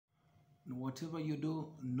And whatever you do,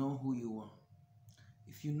 know who you are.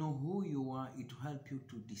 If you know who you are, it will help you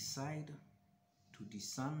to decide, to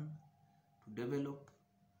discern, to develop,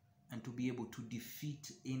 and to be able to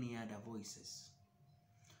defeat any other voices.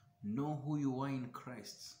 Know who you are in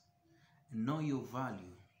Christ. Know your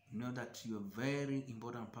value. Know that you're a very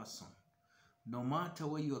important person. No matter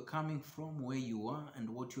where you are coming from, where you are, and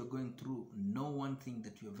what you are going through, know one thing,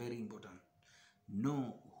 that you are very important.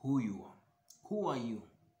 Know who you are. Who are you?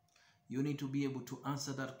 You need to be able to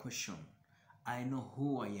answer that question. I know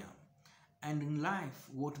who I am. And in life,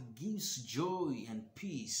 what gives joy and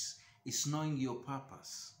peace is knowing your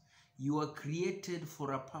purpose. You are created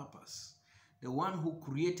for a purpose. The one who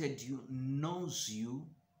created you knows you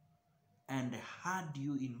and had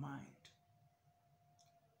you in mind.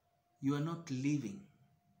 You are not living.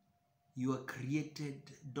 You are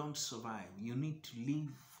created, don't survive. You need to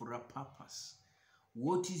live for a purpose.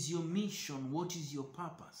 What is your mission? What is your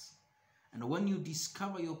purpose? And when you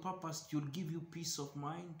discover your purpose, it will give you peace of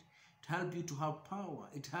mind. It helps you to have power.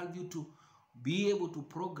 It helps you to be able to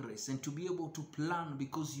progress and to be able to plan,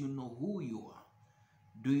 because you know who you are.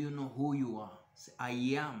 Do you know who you are? Say, I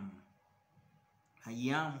am. I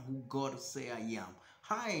am who God say I am.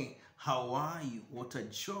 Hi, how are you? What a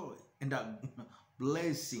joy and a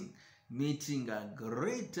blessing meeting a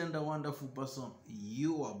great and a wonderful person.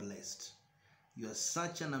 You are blessed. You are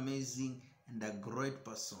such an amazing and a great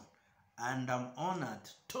person. And I'm honored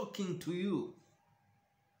talking to you.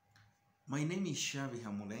 My name is Syaviha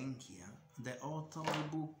Mulengya, the author of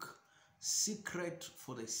the book Secret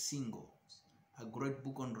for the Single, a great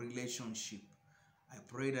book on relationship. I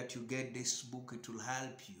pray that you get this book. It will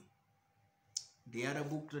help you. The other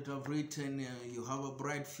book that I've written, You Have a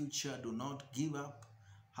Bright Future, Do Not Give Up,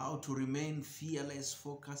 How to Remain Fearless,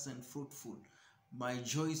 Focused, and Fruitful. My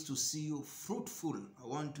joy is to see you fruitful. I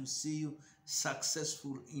want to see you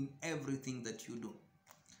successful in everything that you do.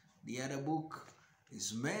 The other book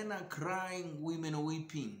is Men Are Crying, Women Are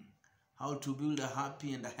Weeping, How to Build a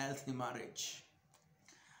Happy and a Healthy Marriage.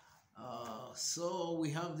 So we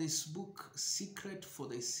have this book, Secret for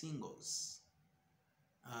the Singles,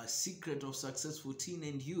 Secret of Successful Teen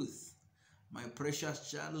and Youth. My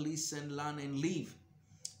precious child, listen, learn, and live.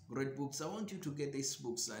 Great books. I want you to get these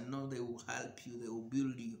books. I know they will help you. They will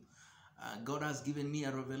build you. God has given me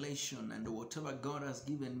a revelation, and whatever God has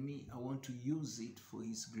given me, I want to use it for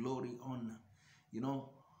His glory, honor. You know,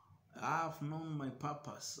 I've known my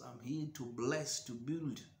purpose. I'm here to bless, to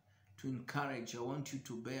build, to encourage. I want you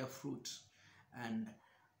to bear fruit. And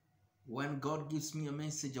when God gives me a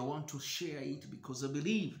message, I want to share it, because I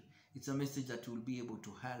believe it's a message that will be able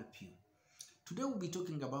to help you. Today we'll be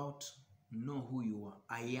talking about know who you are.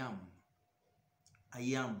 I am. I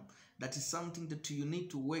am. That is something that you need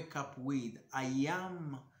to wake up with. I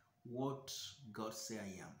am what God say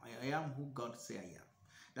I am. I am who God say I am.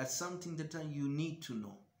 That's something that you need to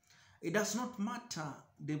know. It does not matter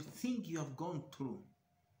the thing you have gone through.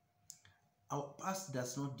 Our past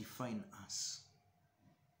does not define us.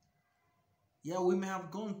 Yeah, we may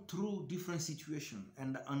have gone through different situations,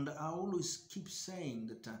 and I always keep saying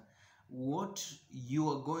that what you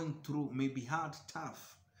are going through may be hard,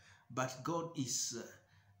 tough, but God is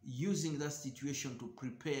using that situation to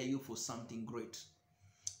prepare you for something great.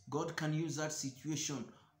 God can use that situation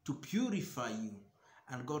to purify you,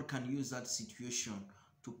 and God can use that situation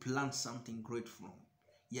to plant something great from.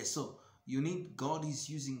 Yes, so you need, God is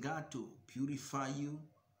using God to purify you.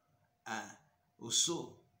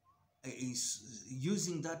 Also, is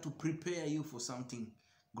using that to prepare you for something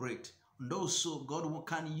great. And also, God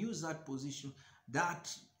can use that position,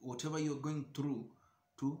 that whatever you're going through,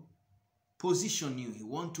 to position you. He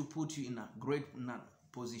wants to put you in a great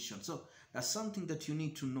position. So that's something that you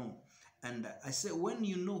need to know. And I say, when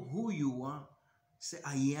you know who you are, say,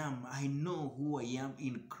 I am. I know who I am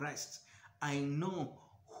in Christ. I know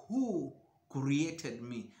who created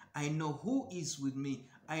me. I know who is with me.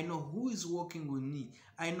 I know who is working with me.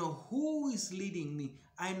 I know who is leading me.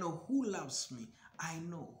 I know who loves me. I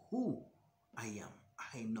know who I am.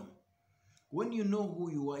 I know. When you know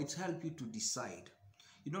who you are, it helps you to decide.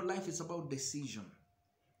 You know, life is about decision.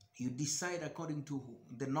 You decide according to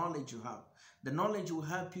the knowledge you have. The knowledge will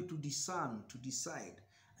help you to discern, to decide,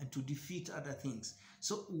 and to defeat other things.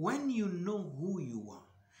 So when you know who you are,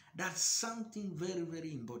 that's something very,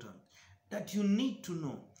 very important that you need to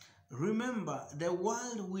know. Remember, the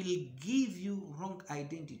world will give you wrong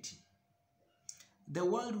identity. The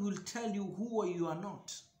world will tell you who you are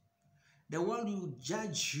not. The world will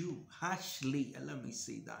judge you harshly. Let me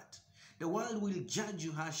say that. The world will judge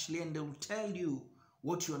you harshly, and they will tell you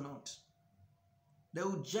what you are not. They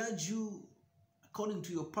will judge you according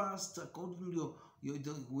to your past, according to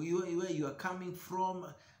where you are coming from,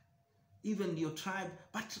 even your tribe,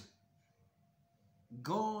 but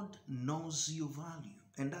God knows your value.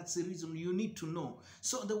 And that's the reason you need to know.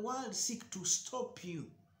 So the world seeks to stop you.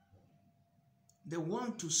 They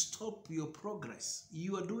want to stop your progress.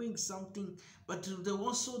 You are doing something, but they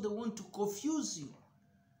want to confuse you.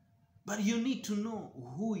 But you need to know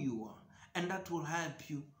who you are, and that will help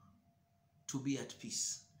you to be at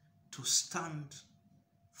peace, to stand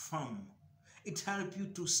firm. It helps you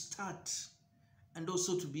to start and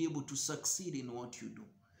also to be able to succeed in what you do.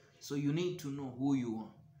 So you need to know who you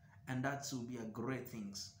are, and that will be a great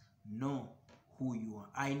thing. Know who you are.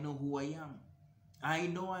 I know who I am. I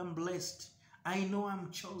know I'm blessed. I know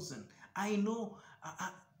I'm chosen. I know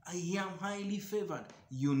I am highly favored.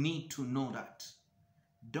 You need to know that.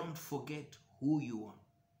 Don't forget who you are.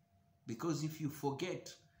 Because if you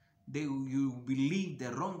forget, you believe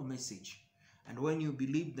the wrong message. And when you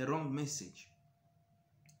believe the wrong message,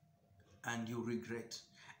 and you regret.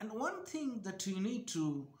 And one thing that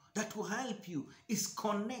that will help you is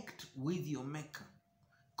connect with your Maker.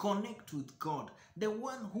 Connect with God. The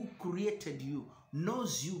one who created you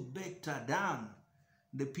knows you better than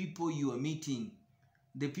the people you are meeting,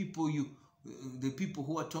 the people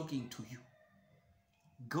who are talking to you.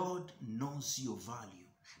 God knows your value.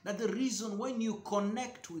 That the reason when you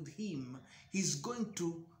connect with Him, He's going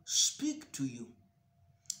to speak to you.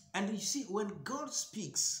 And you see, when God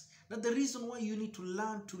speaks, that the reason why you need to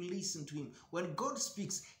learn to listen to Him. When God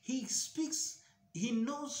speaks, He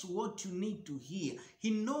knows what you need to hear.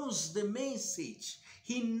 He knows the message.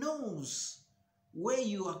 He knows where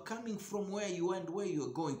you are coming from, where you are, and where you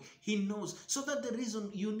are going. He knows. So that the reason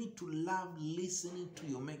you need to love listening to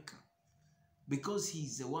your Maker. Because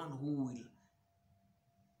He's the one who will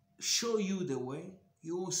show you the way.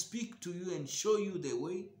 He will speak to you and show you the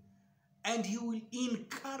way. And He will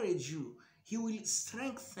encourage you. He will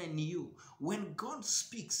strengthen you. When God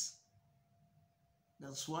speaks,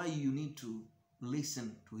 that's why you need to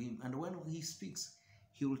listen to Him. And when He speaks,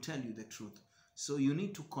 He will tell you the truth. So you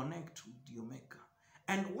need to connect with your Maker.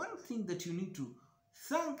 And one thing that you need to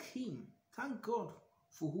thank Him, thank God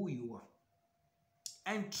for who you are.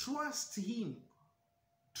 And trust Him.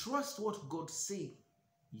 Trust what God says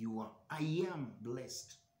you are. I am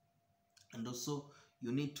blessed. And also,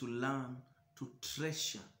 you need to learn to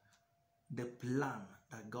treasure the plan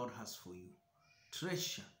that God has for you.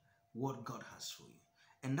 Treasure what God has for you.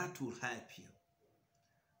 And that will help you.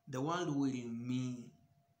 The world will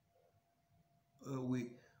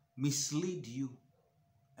mislead you.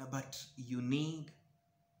 But you need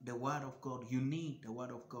the Word of God. You need the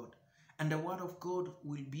Word of God. And the Word of God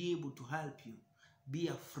will be able to help you. Be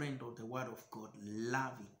a friend of the Word of God.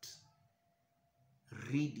 Love it.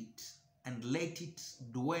 Read it. And let it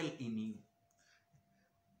dwell in you.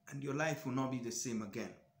 And your life will not be the same again.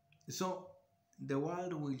 So the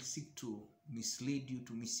world will seek to mislead you,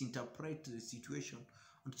 to misinterpret the situation,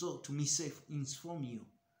 and so to misinform you.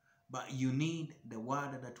 But you need the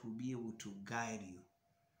Word that will be able to guide you.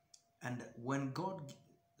 And when God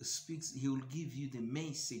speaks, He will give you the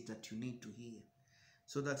message that you need to hear.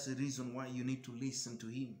 So that's the reason why you need to listen to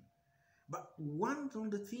Him. But one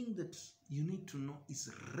of the things that you need to know is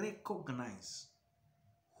recognize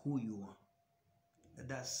who you are.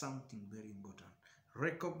 That's something very important.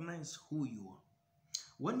 Recognize who you are.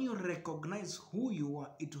 When you recognize who you are,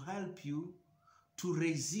 it will help you to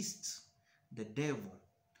resist the devil,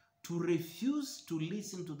 to refuse to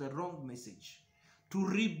listen to the wrong message, to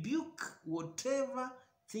rebuke whatever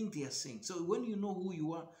thing they are saying. So when you know who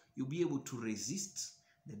you are, you'll be able to resist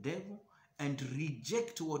the devil and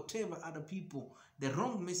reject whatever other people, the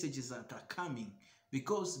wrong messages that are coming.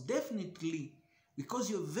 Because definitely, because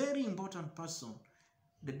you're a very important person,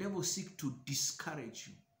 the devil seeks to discourage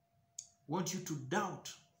you, want you to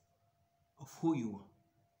doubt of who you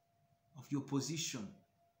are, of your position.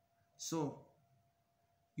 So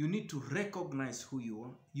you need to recognize who you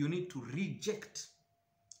are. You need to reject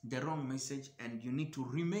the wrong message, and you need to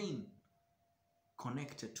remain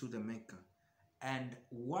connected to the Maker. And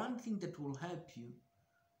one thing that will help you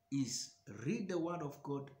is read the Word of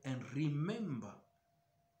God and remember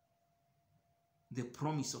the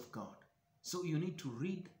promise of God. So you need to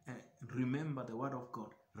read and remember the Word of God,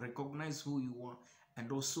 recognize who you are,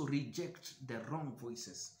 and also reject the wrong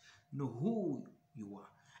voices. Know who you are.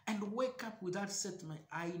 And wake up with that statement,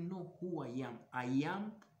 I know who I am. I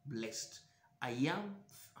am blessed. I am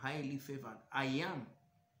highly favored. I am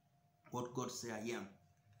what God says I am.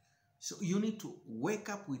 So you need to wake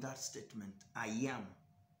up with that statement, I am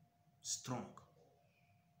strong.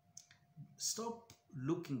 Stop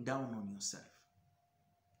looking down on yourself.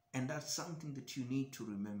 And that's something that you need to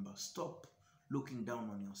remember. Stop looking down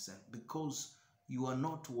on yourself, because you are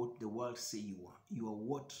not what the world say you are. You are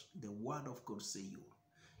what the word of God say you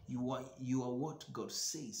are. You are what God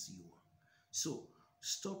says you are. So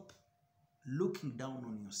stop looking down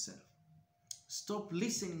on yourself. Stop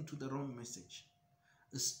listening to the wrong message.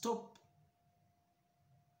 Stop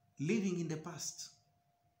living in the past.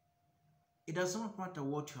 It does not matter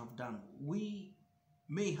what you have done. We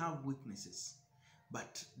may have weaknesses,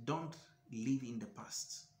 but don't live in the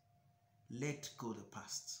past. Let go the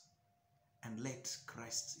past and let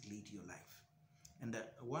Christ lead your life. And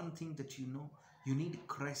one thing that you know, you need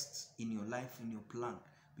Christ in your life, in your plan,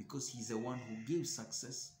 because he's the one who gives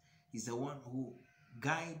success. He's the one who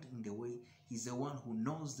guides in the way. He's the one who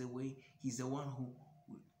knows the way. He's the one who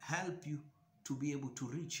will help you to be able to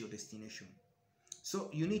reach your destination. So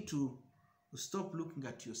you need to stop looking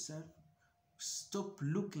at yourself. Stop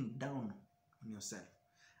looking down on yourself.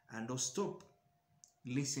 And stop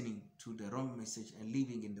listening to the wrong message and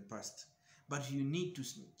living in the past. But you need to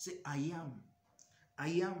say, I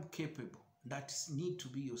am capable. That need to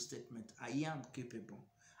be your statement. I am capable.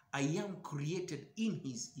 I am created in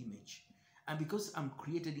his image. And because I'm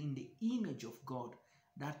created in the image of God,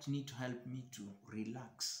 that need to help me to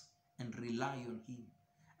relax and rely on him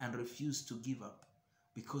and refuse to give up.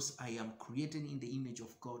 Because I am created in the image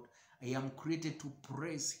of God. I am created to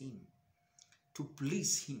praise him, to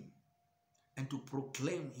please him, and to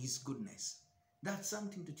proclaim his goodness. That's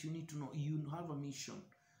something that you need to know. You have a mission.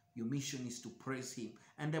 Your mission is to praise him.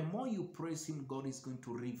 And the more you praise him, God is going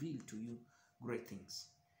to reveal to you great things.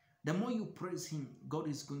 The more you praise him, God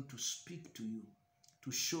is going to speak to you,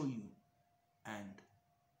 to show you, and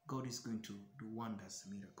God is going to do wonders,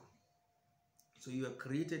 miracle. So you are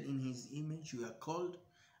created in his image, you are called,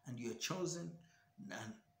 and you are chosen,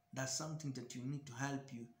 and that's something that you need to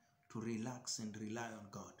help you to relax and rely on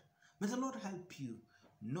God. May the Lord help you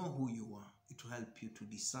know who you are. It will help you to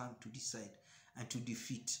discern, to decide, and to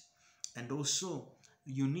defeat. And also,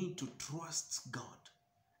 you need to trust God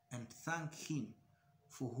and thank him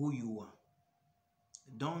for who you are.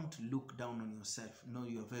 Don't look down on yourself. Know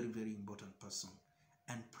you are a very, very important person.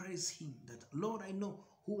 And praise him that, Lord, I know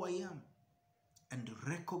who I am. And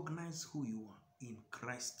recognize who you are in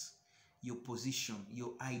Christ, your position,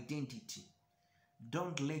 your identity.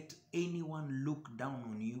 Don't let anyone look down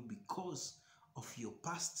on you because of your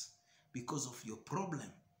past, because of your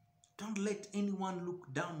problem. Don't let anyone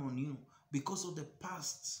look down on you because of the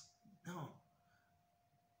past. No.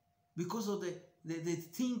 Because of the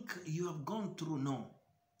thing you have gone through. No.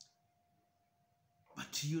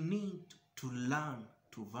 But you need to learn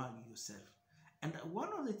to value yourself. And one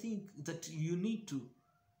of the things that you need to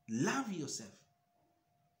love yourself.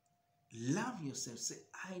 Love yourself. Say,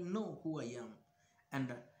 I know who I am.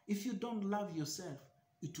 And if you don't love yourself,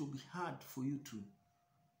 it will be hard for you to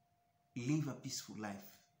live a peaceful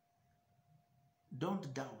life.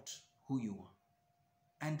 Don't doubt who you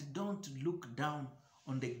are. And don't look down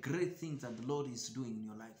on the great things that the Lord is doing in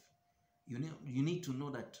your life. You need to know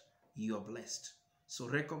that you are blessed. So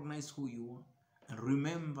recognize who you are. And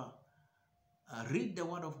remember, read the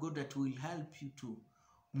word of God that will help you to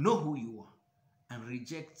know who you are. And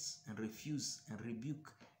reject and refuse and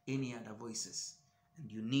rebuke any other voices.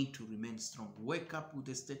 And you need to remain strong. Wake up with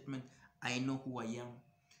a statement, I know who I am.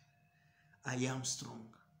 I am strong.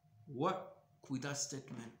 Work with that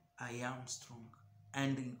statement, I am strong.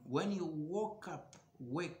 And when you wake up,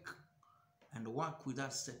 wake and work with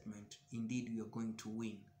that statement, indeed you are going to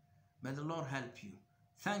win. May the Lord help you.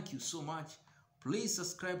 Thank you so much. Please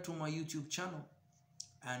subscribe to my YouTube channel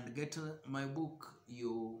and get my book,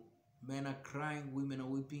 Your Men Are Crying, Women Are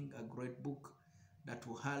Weeping, a great book that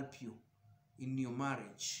will help you in your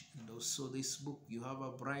marriage. And also this book, You Have a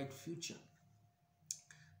Bright Future.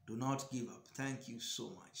 Do not give up. Thank you so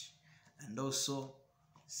much. And also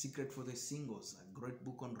Secret for the Singles, a great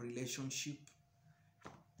book on relationship.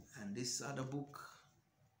 And this other book,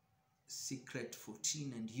 Secret for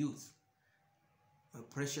Teen and Youth. My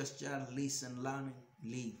precious child, listen, learn,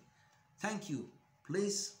 live. Thank you.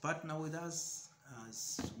 Please partner with us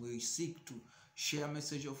as we seek to share a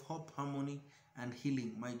message of hope, harmony, and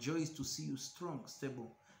healing. My joy is to see you strong,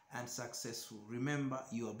 stable, and successful. Remember,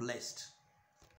 you are blessed.